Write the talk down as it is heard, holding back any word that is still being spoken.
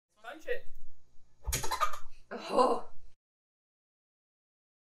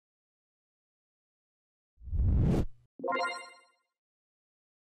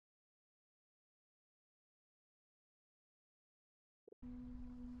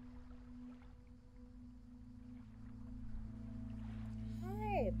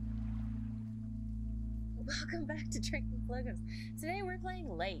Hi! Welcome back to Drnk&Plygms. Today we're playing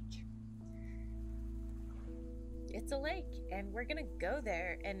Lake. It's a lake, and we're gonna go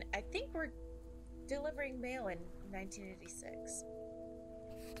there, and I think we're delivering mail in 1986.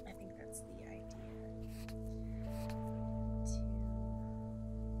 I think that's the idea.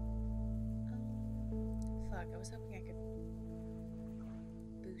 Fuck, I was hoping I could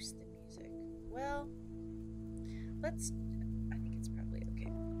boost the music. Well, let's... I think it's probably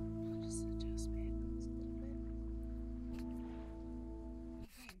okay. I'll just adjust my headphones a little bit.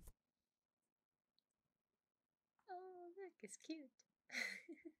 Okay. Oh, look, it's cute.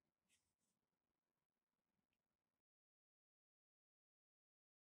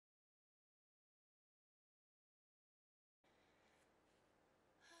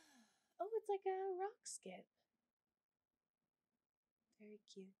 Oh, it's like a rock skip. Very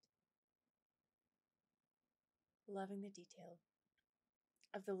cute. Loving the detail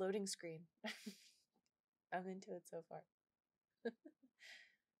of the loading screen. I'm into it so far.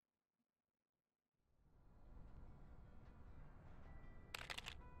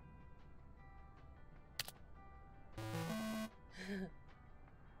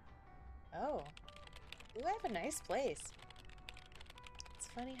 Oh. Ooh, I have a nice place. It's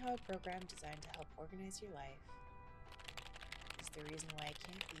funny how a program designed to help organize your life is the reason why I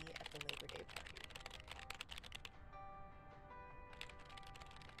can't be at the Labor Day party.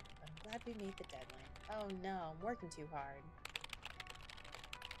 I'm glad we made the deadline. Oh no, I'm working too hard.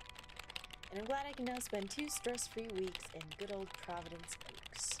 And I'm glad I can now spend 2 stress-free weeks in good old Providence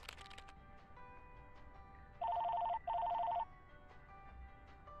Oaks.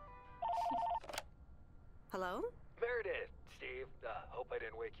 Hello? Meredith, Steve. Hope I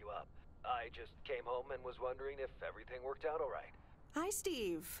didn't wake you up. I just came home and was wondering if everything worked out all right. Hi,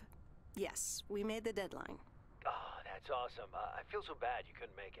 Steve. Yes, we made the deadline. Oh, that's awesome. I feel so bad you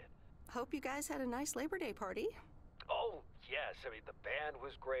couldn't make it. Hope you guys had a nice Labor Day party. Oh, yes. I mean, the band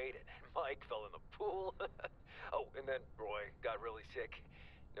was great, and Mike fell in the pool. Oh, and then Roy got really sick.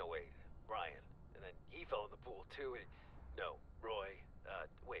 No, wait, Brian. And then he fell in the pool, too. No, Roy.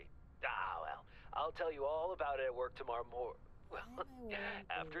 Wait. Ah, well, I'll tell you all about it at work tomorrow morning. Well,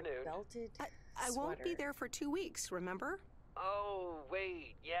 afternoon. Belted I won't be there for 2 weeks, remember? Oh,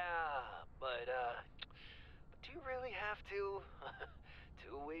 wait, yeah. But do you really have to?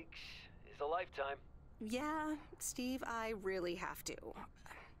 2 weeks is a lifetime. Yeah, Steve, I really have to.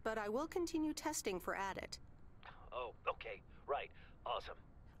 But I will continue testing for Addit. Oh, okay, right. Awesome.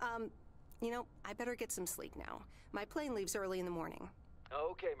 You know, I better get some sleep now. My plane leaves early in the morning.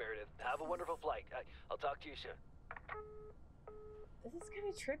 Okay, Meredith. Have a wonderful flight. I'll talk to you soon. This is kind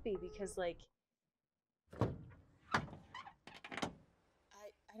of trippy because, like, I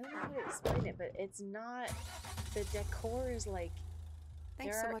don't know how to explain it, but it's not, the decor is like,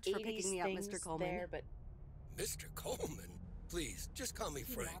 Thanks there so are much for 80s picking me up, things Mr. Coleman. there, but Mr. Coleman? Please, just call me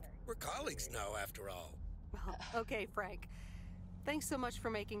Frank. We're colleagues now, after all. Well, okay, Frank. Thanks so much for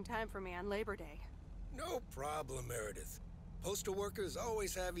making time for me on Labor Day. No problem, Meredith. Postal workers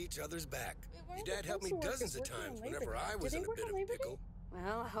always have each other's back. why Your are the dad helped me postal dozens of workers working times on Labor whenever Day? I Do was they in a work bit on of Labor Day? pickle.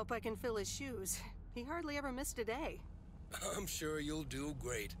 Well, I hope I can fill his shoes. He hardly ever missed a day. I'm sure you'll do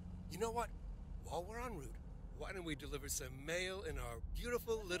great. You know what? While we're en route, why don't we deliver some mail in our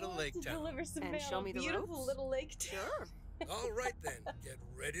beautiful little lake To town? deliver some And mail, show me the beautiful ropes? little lake town. Sure. All right then, get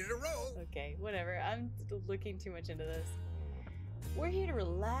ready to roll. Okay, whatever. I'm looking too much into this. We're here to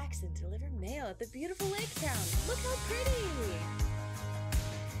relax and deliver mail at the beautiful lake town. Look how pretty!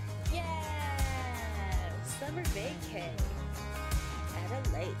 Yeah! Summer vacay at a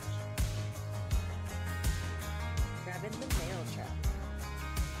lake. Grabbing the mail truck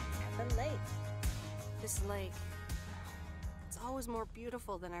at the lake. This lake, it's always more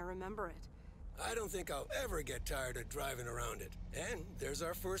beautiful than I remember it. I don't think I'll ever get tired of driving around it. And there's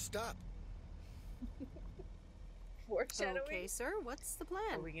our first stop. Foreshadowing. Okay, sir, what's the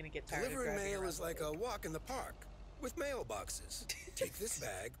plan? Are we gonna get tired of Delivering driving mail around is the like lake? a walk in the park with mailboxes. Take this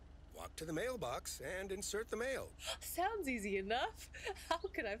bag, walk to the mailbox, and insert the mail. Sounds easy enough. How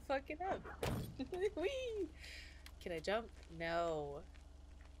could I fuck it up? Whee! Can I jump? No.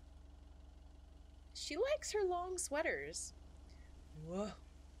 She likes her long sweaters. Whoa.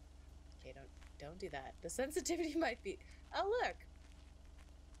 Okay, don't do that. The sensitivity might be... Oh, look.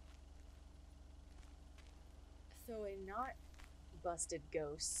 So a not busted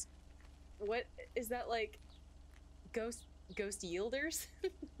ghost. What is that, like? Ghost yielders?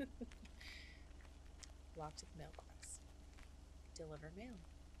 Walk to the mailbox. Deliver mail.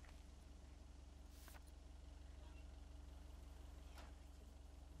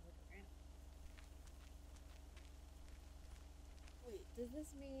 Does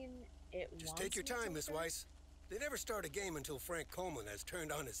this mean it Just wants take your me to time, Miss return? Weiss. They never start a game until Frank Coleman has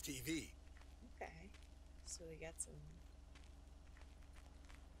turned on his TV. Okay. So we got some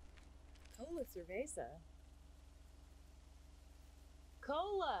cola cerveza.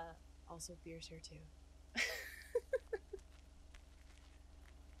 Cola! Also beer's here too.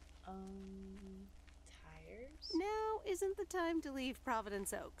 Tires? Now isn't the time to leave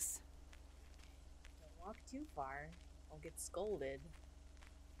Providence Oaks. Don't walk too far. I'll get scolded.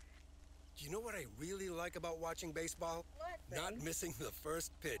 Do you know what I really like about watching baseball? What, Not Frank? missing the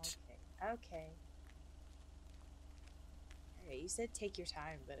first pitch. Okay. Okay. Alright, you said take your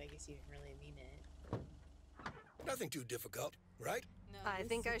time, but I guess you didn't really mean it. Nothing too difficult, right? No, I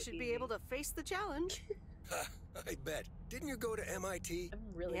think I should be able to face the challenge. Ha, I bet. Didn't you go to MIT? I'm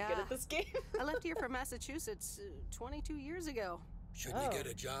really good Yeah. at this game. I left here from Massachusetts 22 years ago. Shouldn't you get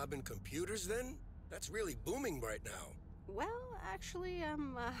a job in computers then? That's really booming right now. Well, actually,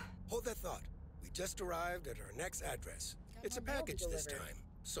 Hold that thought. We just arrived at our next address. Got It's a my mail to package this deliver. time,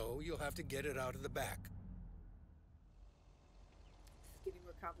 so you'll have to get it out of the back. It's getting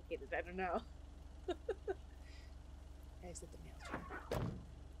more complicated. I don't know. I exit the mail truck.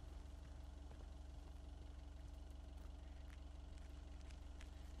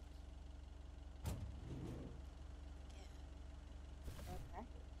 Yeah. A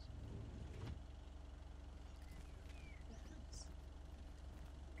package. The house.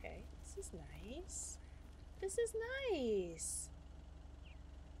 Okay, this is nice. This is nice.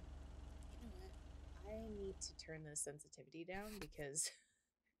 You know what? I need to turn the sensitivity down because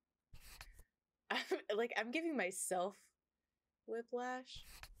I'm giving myself whiplash.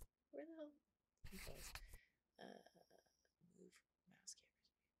 Where the hell controls? Move mouse cameras.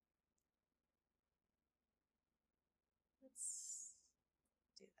 Let's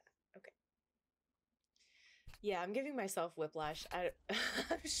do that. Okay. Yeah, I'm giving myself whiplash. I'm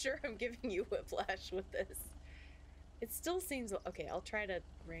sure I'm giving you whiplash with this. It still seems okay. I'll try to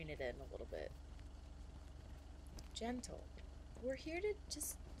rein it in a little bit. Gentle. We're here to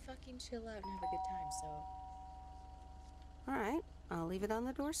just fucking chill out and have a good time, so. all right, I'll leave it on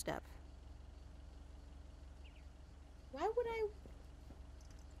the doorstep. Why would I?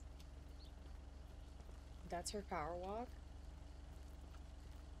 That's her power walk.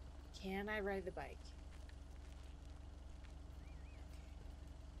 Can I ride the bike?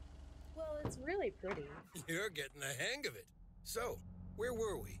 Well, it's really pretty. You're getting the hang of it. So, where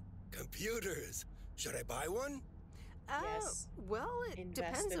were we? Computers. Should I buy one? Yes. Well, it Invest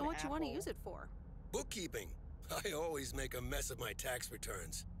depends in on what you want to Apple. use it for. Bookkeeping. I always make a mess of my tax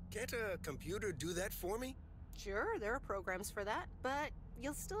returns. Can't a computer do that for me? Sure, there are programs for that, but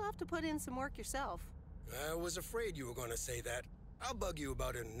you'll still have to put in some work yourself. I was afraid you were going to say that. I'll bug you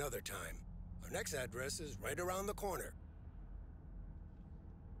about it another time. Our next address is right around the corner.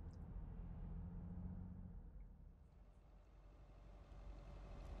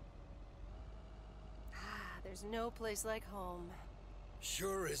 There's no place like home.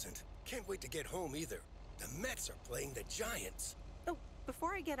 Sure isn't. Can't wait to get home either. The Mets are playing the Giants. Oh,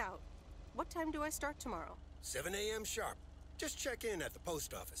 before I get out, what time do I start tomorrow? 7 a.m. sharp. Just check in at the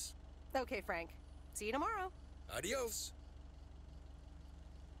post office. Okay, Frank. See you tomorrow. Adios.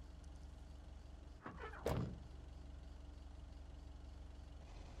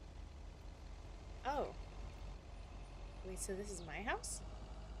 Oh. Wait, so this is my house?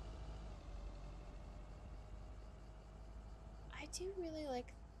 I do really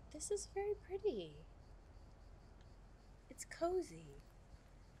like. This is very pretty. It's cozy.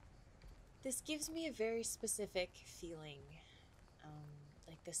 This gives me a very specific feeling.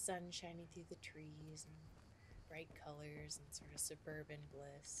 Like the sun shining through the trees and bright colors and sort of suburban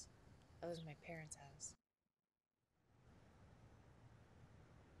bliss. That was my parents' house.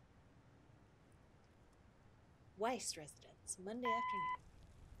 Weiss residence, Monday afternoon.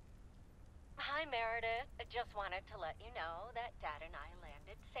 Hi, Meredith. I just wanted to let you know that Dad and I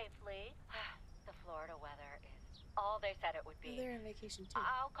landed safely. The Florida weather is all they said it would Oh, be. they're on vacation too.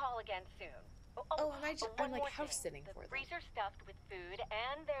 I'll call again soon. Oh, am I just, one I'm like more house thing. sitting for The them. freezer's stuffed with food,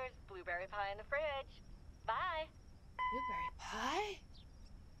 and there's blueberry pie in the fridge. Bye. Blueberry pie?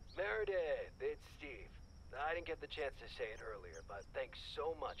 Meredith, it's Steve. I didn't get the chance to say it earlier, but thanks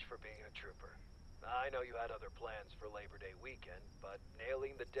so much for being a trooper. I know you had other plans for Labor Day weekend, but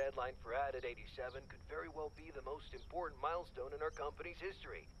nailing the deadline for Added 87 could very well be the most important milestone in our company's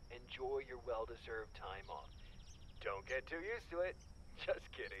history. Enjoy your well-deserved time off. Don't get too used to it. Just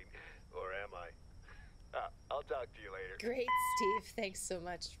kidding. Or am I? I'll talk to you later. Great, Steve. Thanks so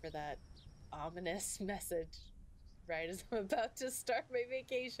much for that ominous message right as I'm about to start my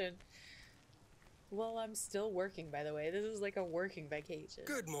vacation. Well, I'm still working, by the way. This is like a working vacation.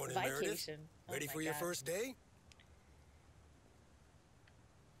 Good morning, Meredith. Vacation. Oh Ready my for your God. first day?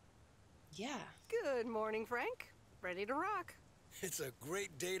 Yeah. Good morning, Frank. Ready to rock. It's a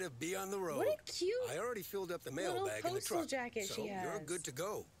great day to be on the road. What a cute I already filled up the little mailbag in the postal truck, jacket so she you're has. good to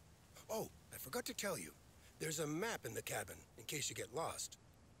go. Oh, I forgot to tell you. There's a map in the cabin in case you get lost.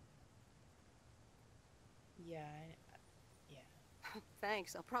 Yeah.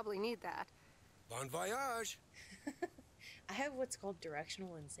 Thanks, I'll probably need that. Bon voyage. I have what's called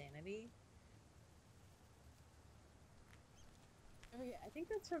directional insanity. Oh yeah, I think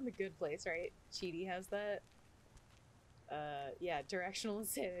that's from The Good Place, right? Chidi has that. Yeah, directional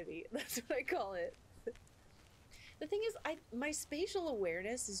insanity. That's what I call it. The thing is, my spatial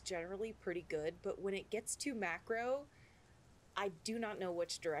awareness is generally pretty good, but when it gets too macro, I do not know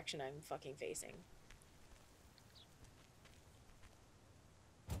which direction I'm fucking facing.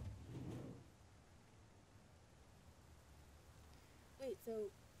 Wait, so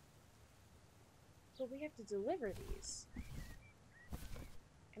we have to deliver these.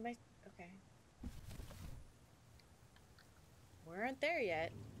 Am I okay? We aren't there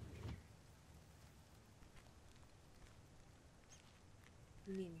yet.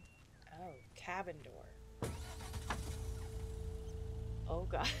 You mean, oh, cabin door. Oh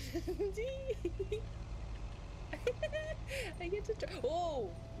god. I get to try.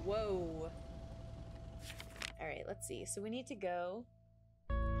 Oh, whoa. All right, let's see. So we need to go.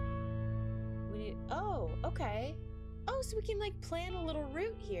 We need. Oh, okay. Oh, so we can like plan a little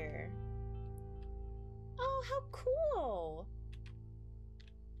route here. Oh, how cool.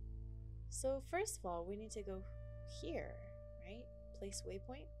 So first of all, we need to go here, right? Place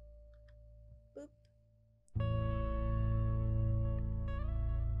waypoint. Boop.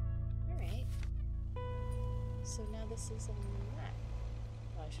 All right. So now this is a map.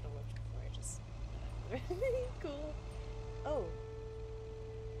 Well, I should have looked before I just. Cool. Oh.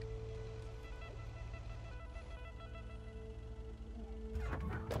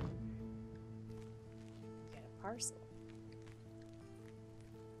 Got a parcel.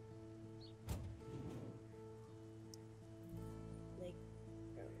 Like,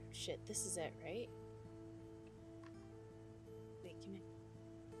 oh shit, this is it, right? Wait, can I?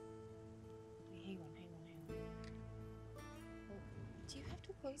 Wait, hang on. Oh, do you have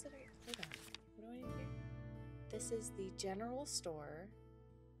to close it? Hold on. What do I need here? This is the general store.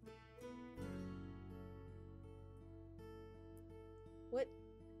 What?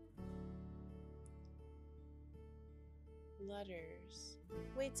 Letters.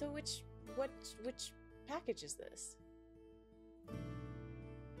 Wait, so which package is this?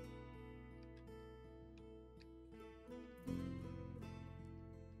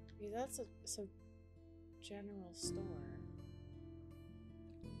 Because that's so general store.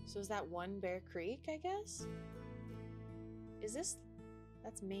 So is that one Bear Creek, I guess? Is this...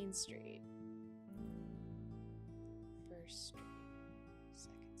 That's Main Street. First Street.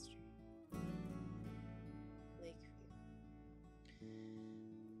 Second Street. Lakeview.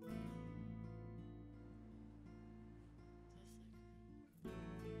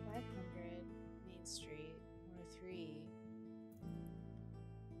 500, Main Street, 103.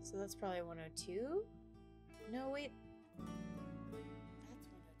 So that's probably 102? No, wait.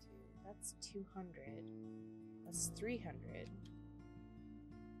 That's 200. That's 300.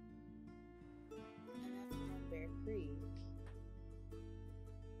 And that's from Bear Creek.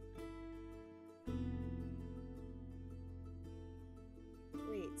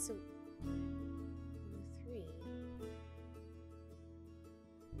 Wait, so 3.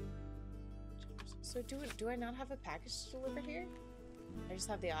 So do I not have a package to deliver here? I just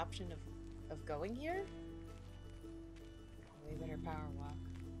have the option of going here? We better power walk.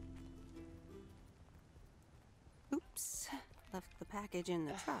 Oops, left the package in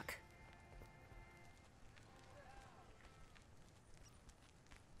the truck.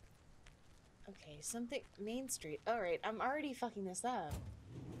 Okay, something... Main Street. Alright, I'm already fucking this up.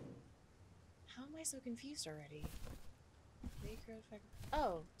 How am I so confused already? Lake Road,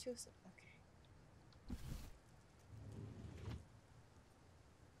 oh, 207. Okay.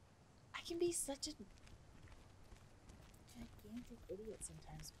 I can be such a gigantic idiot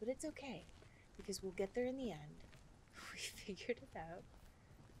sometimes, but it's okay. Because we'll get there in the end. We figured it out.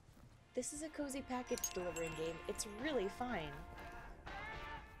 This is a cozy package delivering game. It's really fine.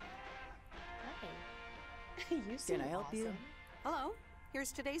 Hi. You seem Can I help you? awesome. Hello,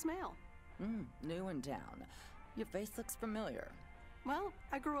 here's today's mail. New in town. Your face looks familiar. Well,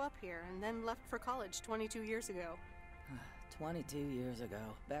 I grew up here and then left for college 22 years ago. 22 years ago,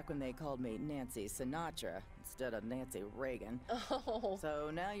 back when they called me Nancy Sinatra instead of Nancy Reagan. Oh.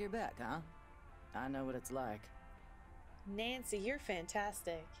 So now you're back, huh? I know what it's like. Nancy, you're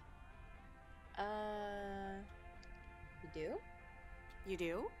fantastic. You do? You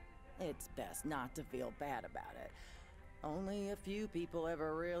do? It's best not to feel bad about it. Only a few people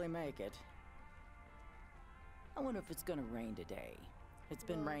ever really make it. I wonder if it's gonna rain today. It's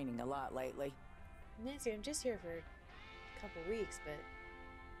been raining a lot lately. Nancy, I'm just here for a couple weeks, but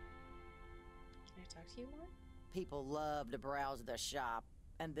can I talk to you more? People love to browse the shop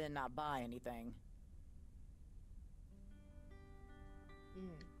and then not buy anything.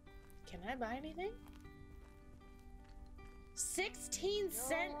 Can I buy anything?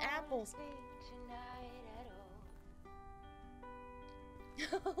 16-cent apples.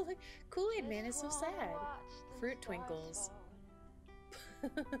 Look, Kool-Aid Man is so sad. Fruit twinkles.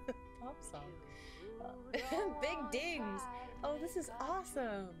 Pop song. Big dings. Oh, this is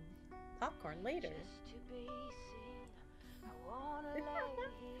awesome. Popcorn later.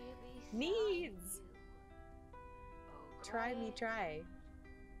 Needs. Try me, try.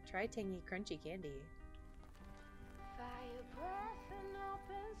 Try tangy, crunchy candy.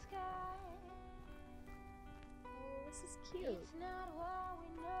 Oh, this is cute.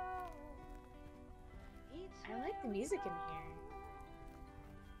 I like the music in here.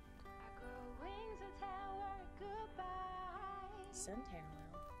 Suntan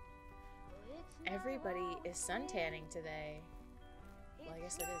oil. Everybody is suntanning today. Well, I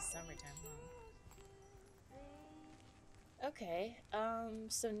guess it is summertime, huh? Okay,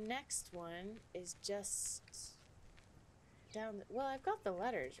 so next one is just down the, well, I've got the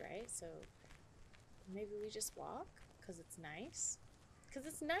letters, right? So maybe we just walk? Because it's nice? Because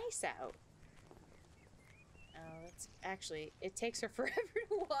it's nice out. Oh, that's actually, it takes her forever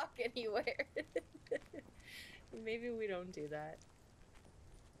to walk anywhere. Maybe we don't do that.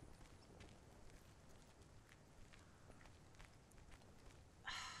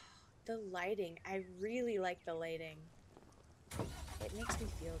 The lighting, I really like the lighting. It makes me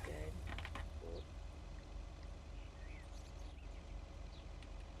feel good.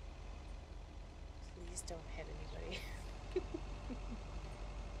 Please don't hit anybody.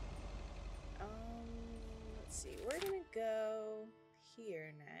 Let's see. We're gonna go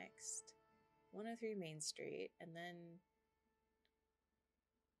here next. 103 Main Street, and then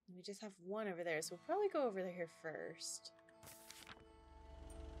we just have one over there, so we'll probably go over there first.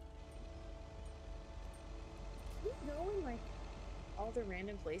 Keep going, like, all the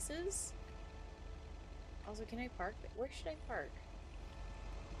random places. Also, can I park? Where should I park?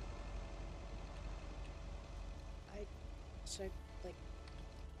 Should I, like,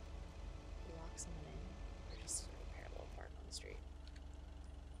 block someone in? Or just parallel park on the street?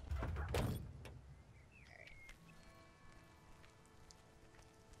 Alright.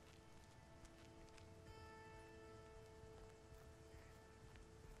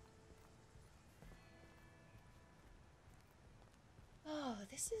 Oh,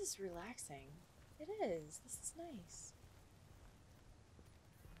 this is relaxing. It is. This is nice.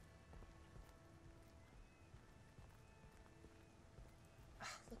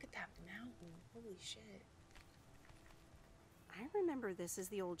 Oh, look at that mountain. Holy shit. I remember this as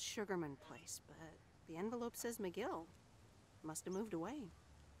the old Sugarman place, but the envelope says McGill. Must have moved away.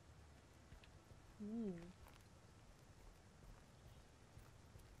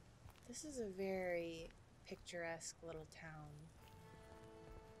 This is a very picturesque little town.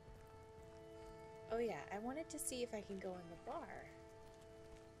 Oh yeah, I wanted to see if I can go in the bar.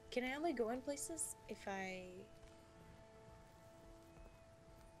 Can I only go in places if I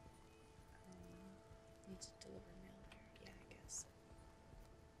need to deliver mail there? Yeah, I guess.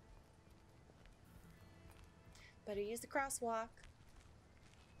 Better use the crosswalk. I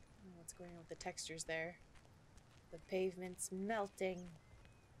don't know what's going on with the textures there. The pavement's melting.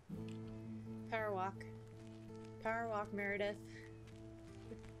 Power walk. Power walk, Meredith.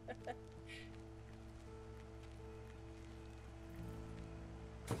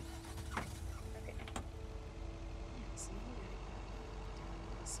 Okay. Yeah, so now we gotta go down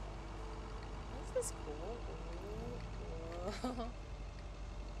this way. This is cool. Whoa.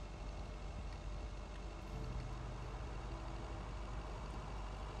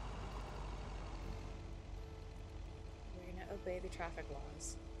 We're gonna obey the traffic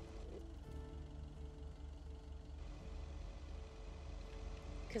laws.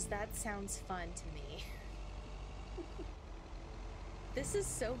 Because that sounds fun to me. This is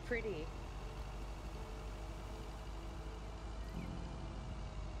so pretty.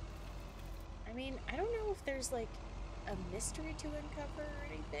 I mean, I don't know if there's like a mystery to uncover or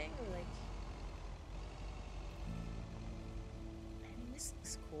anything, or like... I mean, this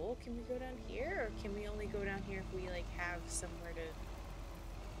looks cool. Can we go down here, or can we only go down here if we like have somewhere to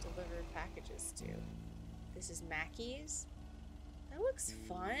deliver deliver packages to. This is Mackey's. That looks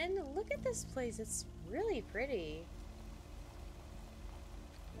fun. Look at this place. It's really pretty.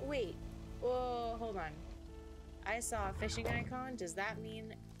 Wait. Whoa, hold on. I saw a fishing icon. Does that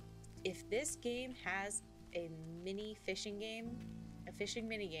mean if this game has a mini fishing game, a fishing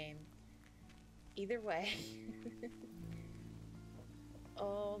mini game, either way.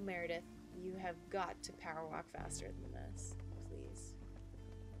 Oh, Meredith, you have got to power walk faster than this, please.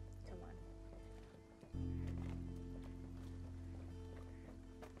 Come on.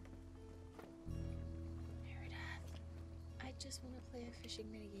 Meredith, I just want to play a fishing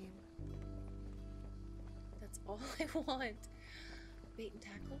minigame. That's all I want. Bait and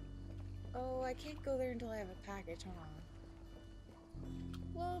tackle? Oh, I can't go there until I have a package, huh?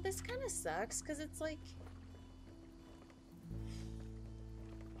 Well, this kind of sucks, because it's like...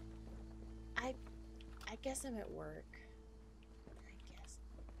 I guess I'm at work. I guess.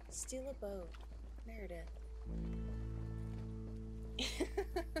 Steal a boat. Meredith.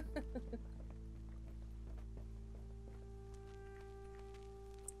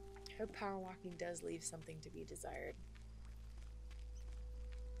 Her power walking does leave something to be desired.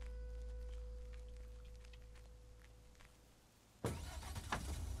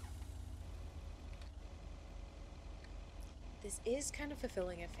 This is kind of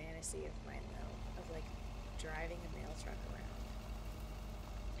fulfilling a fantasy of mine, though, of like driving a mail truck around.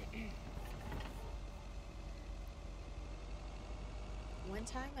 One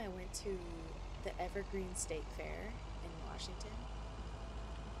time I went to the Evergreen State Fair in Washington.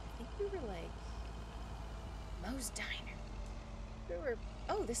 I think we were like Moe's Diner. We were,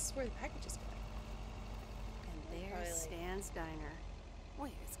 oh, this is where the package is going. And there's Stan's Diner.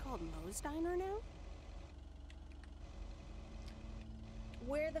 Wait, it's called Moe's Diner now?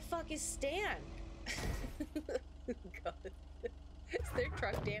 Where the fuck is Stan? God. Is there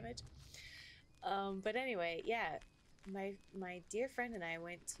truck damage? But anyway, yeah. My dear friend and I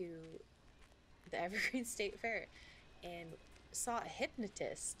went to the Evergreen State Fair and saw a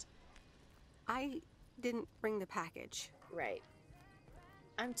hypnotist. I didn't bring the package. Right.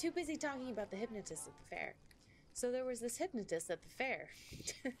 I'm too busy talking about the hypnotist at the fair. So there was this hypnotist at the fair.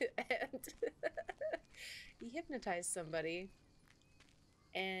 And he hypnotized somebody.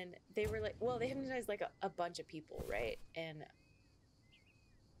 And they were like, well, they hypnotized like a bunch of people, right? And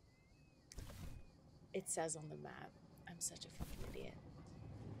it says on the map, I'm such a fucking idiot.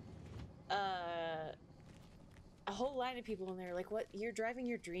 A whole line of people, and they were like, what? You're driving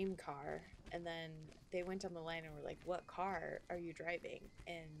your dream car. And then they went on the line and were like, what car are you driving?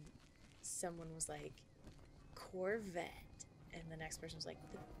 And someone was like, Corvette. And the next person was like,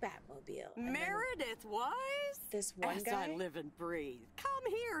 the Batmobile. And Meredith Wise? This one As guy. I live and breathe. Come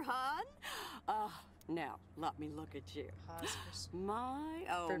here, hon. Now, let me look at you. Pause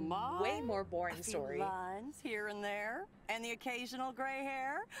For my. Way more boring a few story. lines here and there, and the occasional gray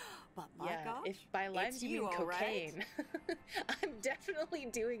hair. But my gosh, if by lines it's you mean all right. cocaine. I'm definitely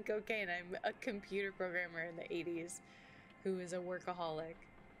doing cocaine. I'm a computer programmer in the 80s who is a workaholic.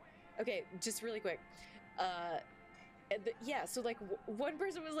 Okay, just really quick. Yeah, so like one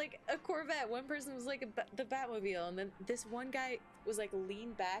person was like a Corvette, one person was like the Batmobile, and then this one guy was like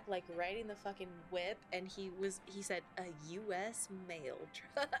leaned back, like riding the fucking whip, and he said a U.S. mail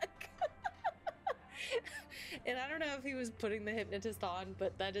truck. And I don't know if he was putting the hypnotist on,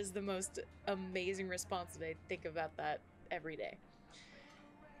 but that is the most amazing response, and I think about that every day.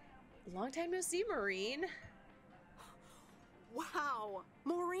 Long time no see, Maureen. Wow,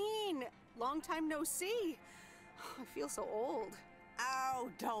 Maureen! Long time no see. I feel so old. Oh,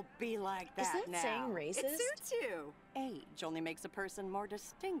 don't be like that, Is that now. saying racist? It suits you. Age only makes a person more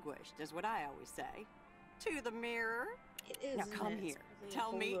distinguished, is what I always say. To the mirror. It is. Now isn't come it? It's here. probably a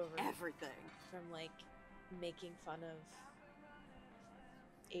Tell me holdover everything. from like making fun of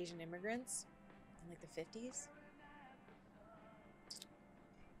Asian immigrants in like the 50s.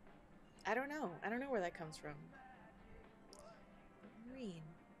 I don't know where that comes from. Maureen.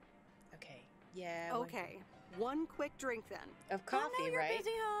 Okay. Yeah. Okay, one quick drink then. Of I know coffee, you're right?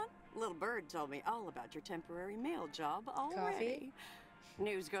 busy, hon. Little Bird told me all about your temporary mail job already. Coffee?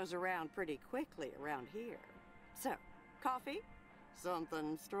 News goes around pretty quickly around here. So, coffee?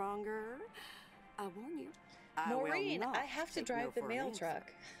 Something stronger? I warn you. I will Maureen, not I have to take no drive the for an mail answer.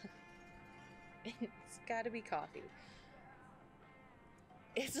 truck. It's got to be coffee.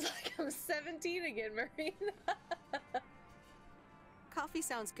 It's like I'm 17 again, Maureen. Coffee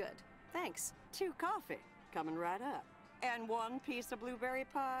sounds good. Thanks. 2 coffee, coming right up. And 1 piece of blueberry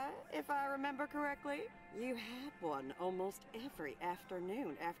pie, if I remember correctly. You had one almost every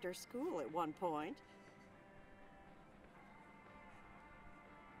afternoon after school at one point.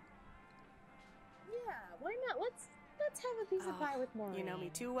 a piece of pie with Maureen. You know me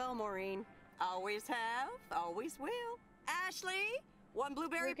too well, Maureen. Always have, always will. Ashley, one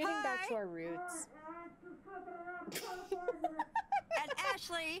blueberry We're pie. getting back to our roots. And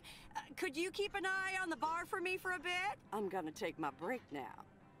Ashley, could you keep an eye on the bar for me for a bit? I'm gonna take my break now.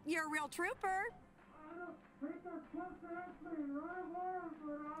 You're a real trooper.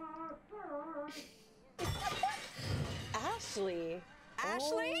 Ashley.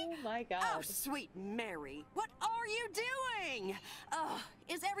 Ashley? Oh my God. Oh, sweet Mary, what are you doing?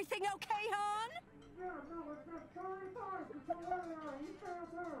 Is everything okay, hon?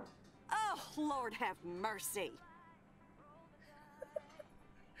 Oh, Lord have mercy.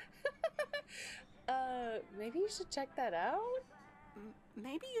 Maybe you should check that out?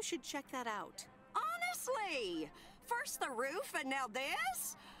 Maybe you should check that out. Honestly, first the roof and now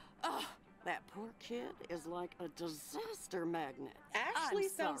this? Ugh, that poor kid is like a disaster magnet. Ashley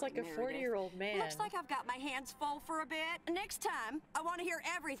sounds sorry, like a Meredith. 40-year-old man. Looks like I've got my hands full for a bit. Next time, I want to hear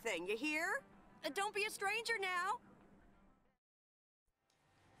everything, you hear? Don't be a stranger now.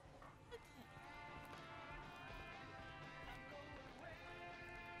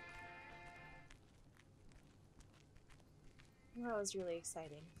 That was really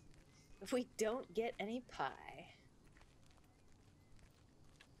exciting. If we don't get any pie.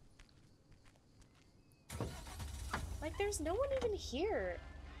 Like, there's no one even here.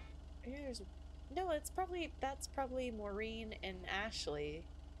 No, that's probably Maureen and Ashley.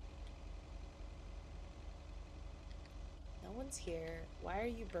 No one's here. Why are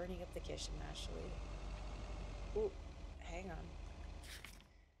you burning up the kitchen, Ashley? Ooh, hang on.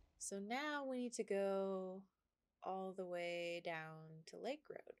 So now we need to go all the way down to Lake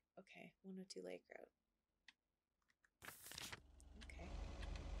Road. Okay, 102 Lake Road. Okay.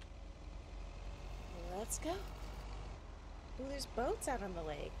 Let's go. Ooh, there's boats out on the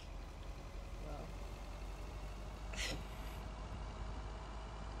lake. Whoa.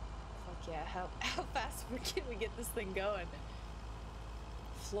 Fuck yeah, how fast can we get this thing going?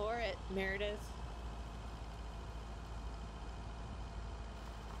 Floor it, Meredith.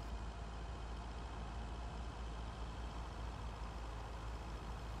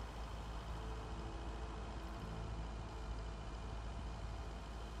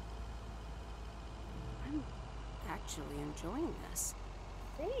 I'm actually enjoying this.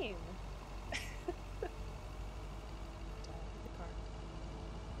 Same. The car.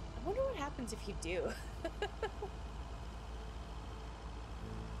 I wonder what happens if you do.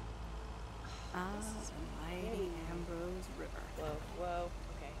 The mighty Ambrose River. Whoa, whoa.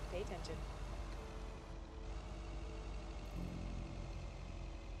 Okay, pay attention.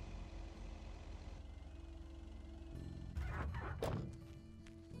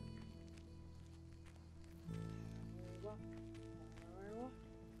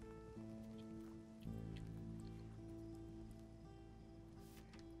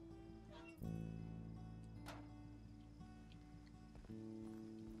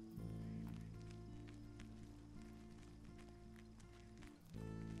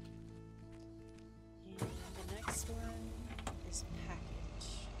 Next one is package.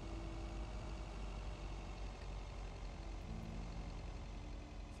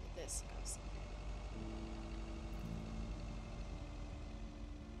 For this house.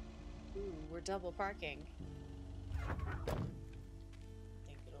 Ooh, we're double parking.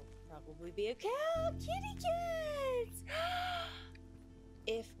 Think it'll probably be okay. Oh, kitty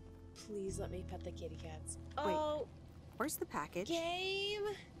cats! Please let me pet the kitty cats. Wait. Oh, Where's the package? game!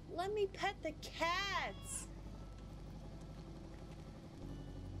 Let me pet the cats!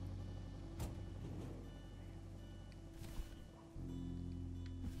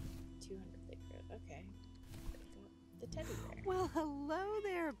 200 Lake Road, okay. The teddy bear. Well, hello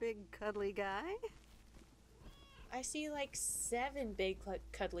there, big cuddly guy. I see like 7 big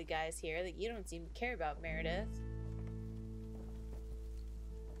cuddly guys here that you don't seem to care about, Meredith.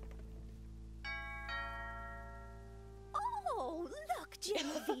 Oh, look,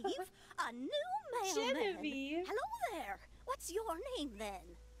 Genevieve! A new mailman! Genevieve! Hello there! What's your name,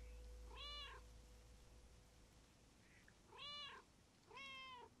 then?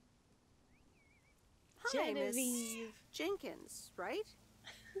 Hi, Miss Genevieve. Jenkins, right?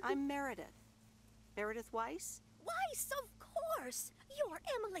 I'm Meredith. Meredith Weiss? Weiss, of course! You're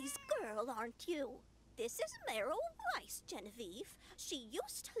Emily's girl, aren't you? This is Meryl Weiss, Genevieve. She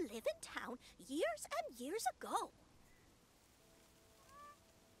used to live in town years and years ago.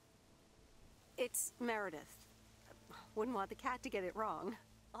 It's Meredith. Wouldn't want the cat to get it wrong.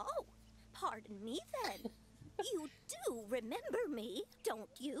 Oh, pardon me then. You do remember me, don't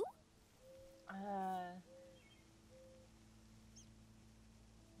you?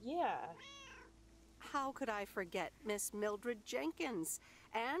 Yeah. how could I forget Miss Mildred Jenkins?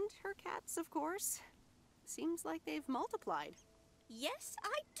 And her cats, of course. Seems like they've multiplied. Yes,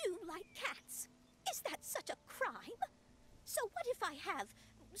 I do like cats. Is that such a crime? So what if I have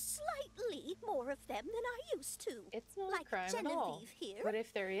slightly more of them than I used to? It's not like a crime Genevieve at all. here, But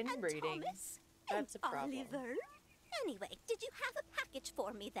if they're and inbreeding, Thomas, that's a and problem. Oliver. Anyway, did you have a package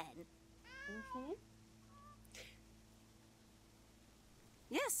for me then? Mm-hmm.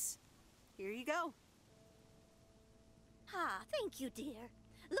 Yes. Here you go. Ah, thank you, dear.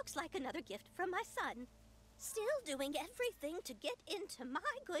 Looks like another gift from my son. Still doing everything to get into my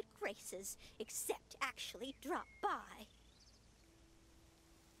good graces, except actually drop by.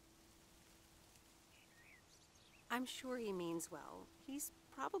 I'm sure he means well. He's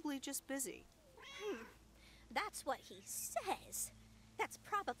probably just busy. That's what he says. That's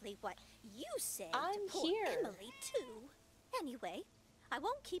probably what you said I'm to poor here. Emily, too. Anyway, I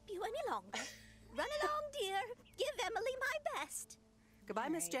won't keep you any longer. Run along, dear. Give Emily my best. Goodbye,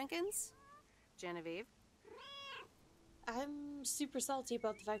 Miss Right. Jenkins. Genevieve. I'm super salty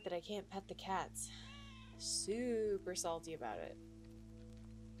about the fact that I can't pet the cats. Super salty about it.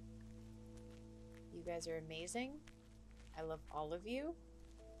 You guys are amazing. I love all of you.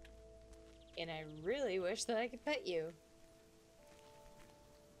 And I really wish that I could pet you.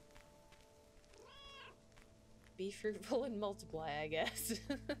 Be fruitful and multiply, I guess.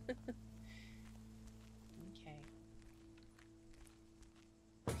 Okay.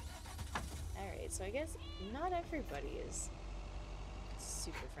 Alright, so I guess not everybody is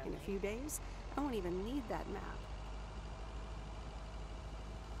super In friendly. a few days, I won't even need that map.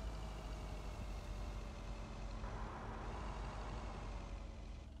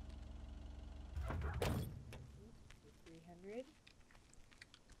 $300.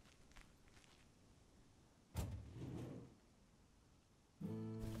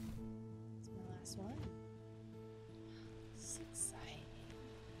 That's my last one. This is exciting.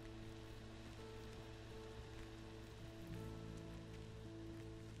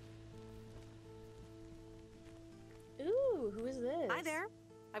 Ooh, who is this? Hi there.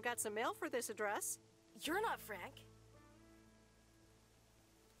 I've got some mail for this address. You're not Frank.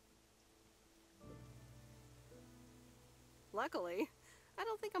 Luckily, I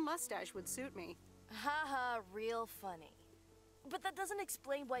don't think a mustache would suit me. Haha, real funny. But that doesn't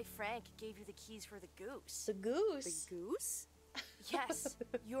explain why Frank gave you the keys for the goose. The goose. The goose? Yes,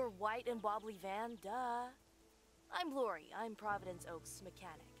 your white and wobbly van, duh. I'm Lori, I'm Providence Oaks'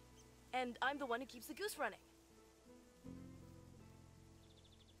 mechanic. And I'm the one who keeps the goose running.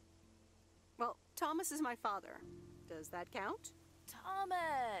 Well, Thomas is my father. Does that count?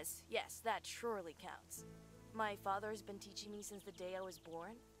 Thomas! Yes, that surely counts. My father has been teaching me since the day I was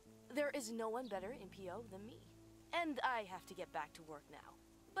born. There is no one better in PO than me. And I have to get back to work now.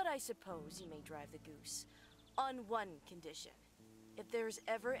 But I suppose you may drive the goose. On one condition. If there's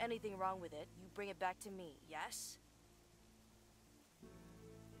ever anything wrong with it, you bring it back to me, yes?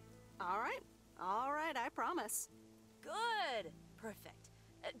 All right, I promise. Good! Perfect.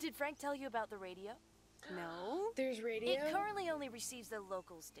 Did Frank tell you about the radio? No? There's radio. It currently only receives the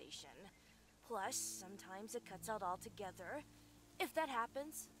local station. Plus, sometimes it cuts out altogether. If that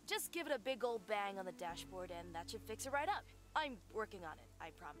happens, just give it a big old bang on the dashboard and that should fix it right up. I'm working on it, I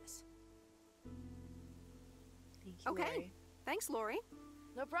promise. Thank you, Okay. Lori. Thanks, Lori.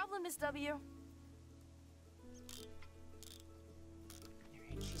 No problem, Miss W.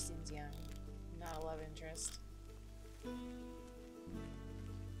 Alright, she seems young. Not a love interest.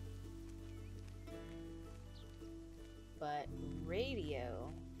 But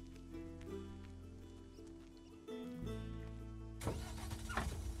radio.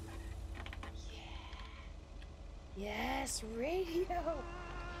 Yeah. Yes, radio.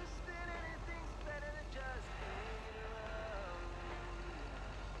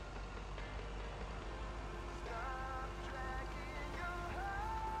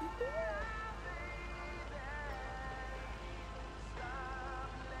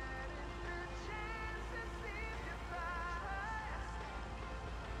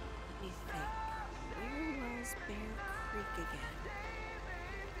 Let me think. Where was Bear Creek again?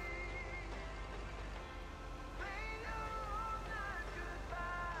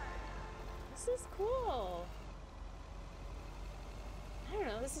 This is cool. I don't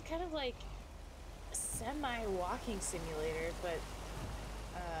know, this is kind of like a semi-walking simulator, but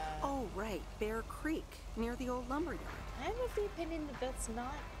Oh, right. Bear Creek, near the old lumberyard. I'm of the opinion that that's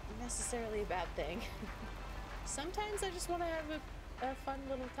not necessarily a bad thing. Sometimes I just want to have a fun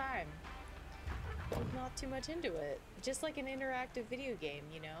little time. With not too much into it. Just like an interactive video game,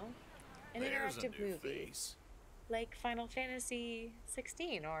 you know? An There's a interactive new movie. face. Like Final Fantasy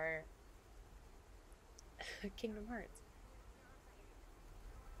 16 or Kingdom Hearts.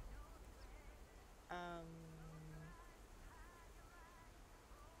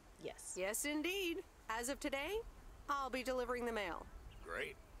 Yes. Yes, indeed. As of today, I'll be delivering the mail.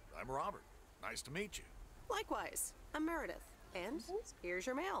 Great. I'm Robert. Nice to meet you. Likewise, I'm Meredith. And here's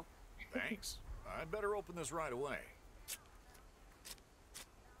your mail. Thanks. I'd better open this right away.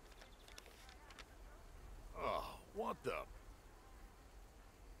 Oh, what the?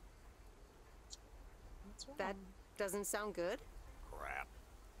 What's wrong? That doesn't sound good. Crap.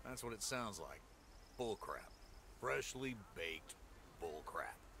 That's what it sounds like. Bull crap. Freshly baked bull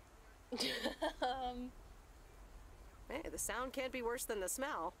crap. Hey, the sound can't be worse than the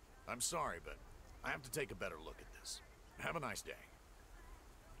smell. I'm sorry, but I have to take a better look at this. Have a nice day.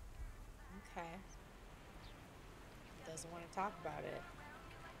 Okay. Doesn't want to talk about it.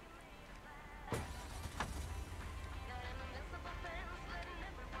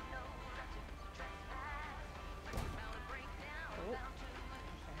 Oh. Okay.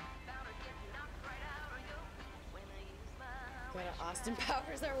 Gotta Austin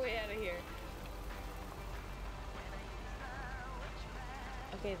Powers our way out of here.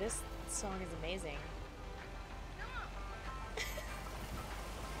 Okay, this song is amazing.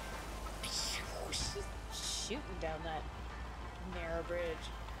 She's shooting down that narrow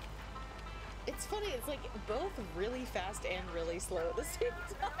bridge. It's funny, it's like both really fast and really slow at the same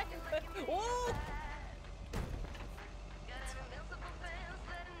time. Whoa!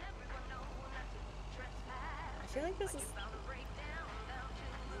 I feel like this is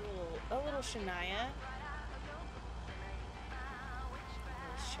a little Shania.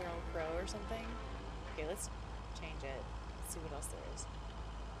 Sheryl Crow or something. Okay, let's change it. Let's see what else there is.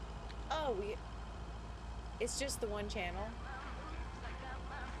 Oh, it's just the one channel.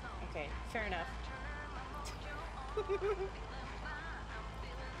 Okay, fair enough.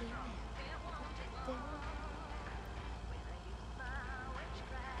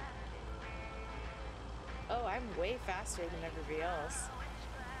 Oh, I'm way faster than everybody else.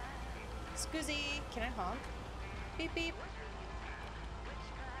 Scoozy, can I honk? Beep beep.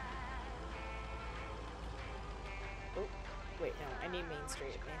 Oh, wait, no, I need Main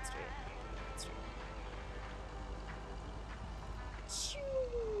Street. Main Street. Main Street.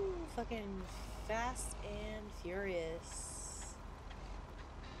 Shoo! Fucking fast and furious.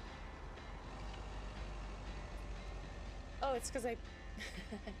 Oh, it's because I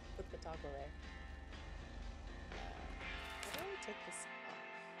put the toggle there. How do I take this off?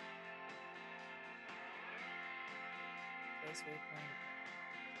 Place waypoint.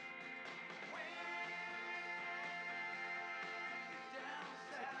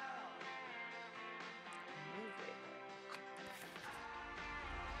 Move waypoint.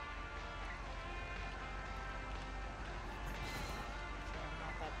 So I'm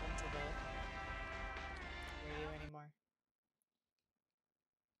not that into the radio anymore.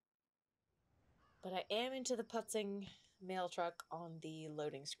 But I am into the putzing mail truck on the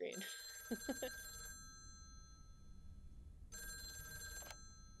loading screen.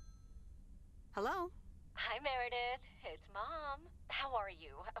 Hello? Hi, Meredith. It's Mom. How are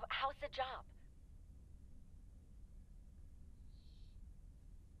you? How's the job?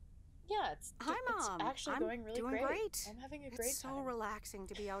 Yeah, it's Hi, Mom. It's actually I'm going really doing great. I'm having a great It's so time. relaxing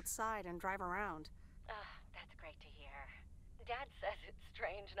to be outside and drive around. That's great to hear. Dad says it's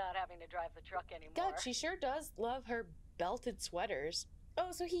strange not having to drive the truck anymore. God, she sure does love her belted sweaters.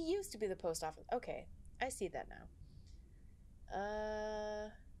 Oh, so he used to be the post office. Okay, I see that now.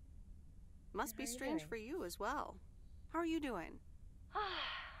 Must be strange for you as well. How are you doing?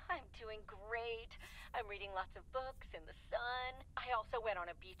 I'm doing great. I'm reading lots of books in the sun. I also went on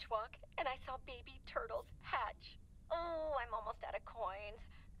a beach walk, and I saw baby turtles hatch. Oh, I'm almost out of coins.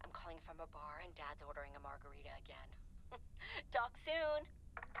 I'm calling from a bar, and Dad's ordering a margarita again. Talk soon.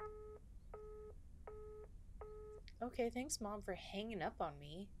 Okay, thanks, Mom, for hanging up on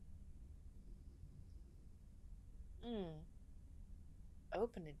me.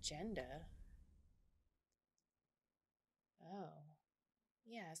 Open agenda. Oh.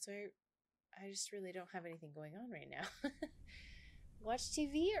 Yeah, so I just really don't have anything going on right now. Watch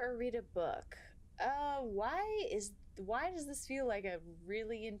TV or read a book? Why does this feel like a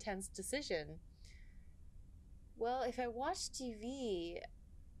really intense decision? Well, if I watch TV,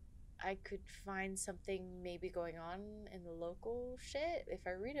 I could find something maybe going on in the local shit. If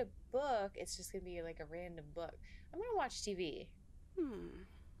I read a book, it's just gonna be like a random book. I'm gonna watch TV.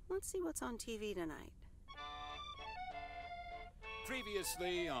 Let's see what's on TV tonight.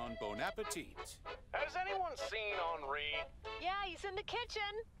 Previously on Bon Appetit. Has anyone seen Henri? Yeah, he's in the kitchen,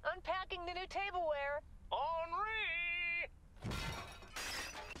 unpacking the new tableware. Henri!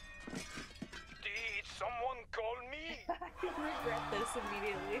 Did someone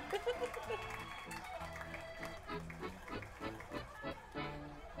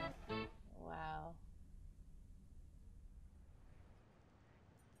Wow.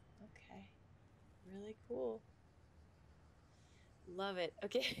 Okay. Really cool. Love it.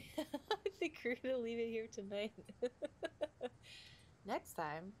 Okay. I think we're going to leave it here tonight. Next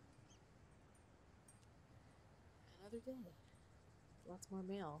time, another day. Lots more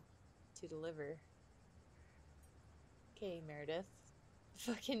mail to deliver. Okay, Meredith.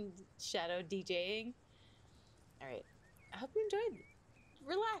 Fucking shadow DJing. Alright. I hope you enjoyed.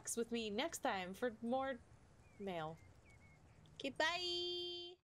 Relax with me next time for more mail. Okay, bye!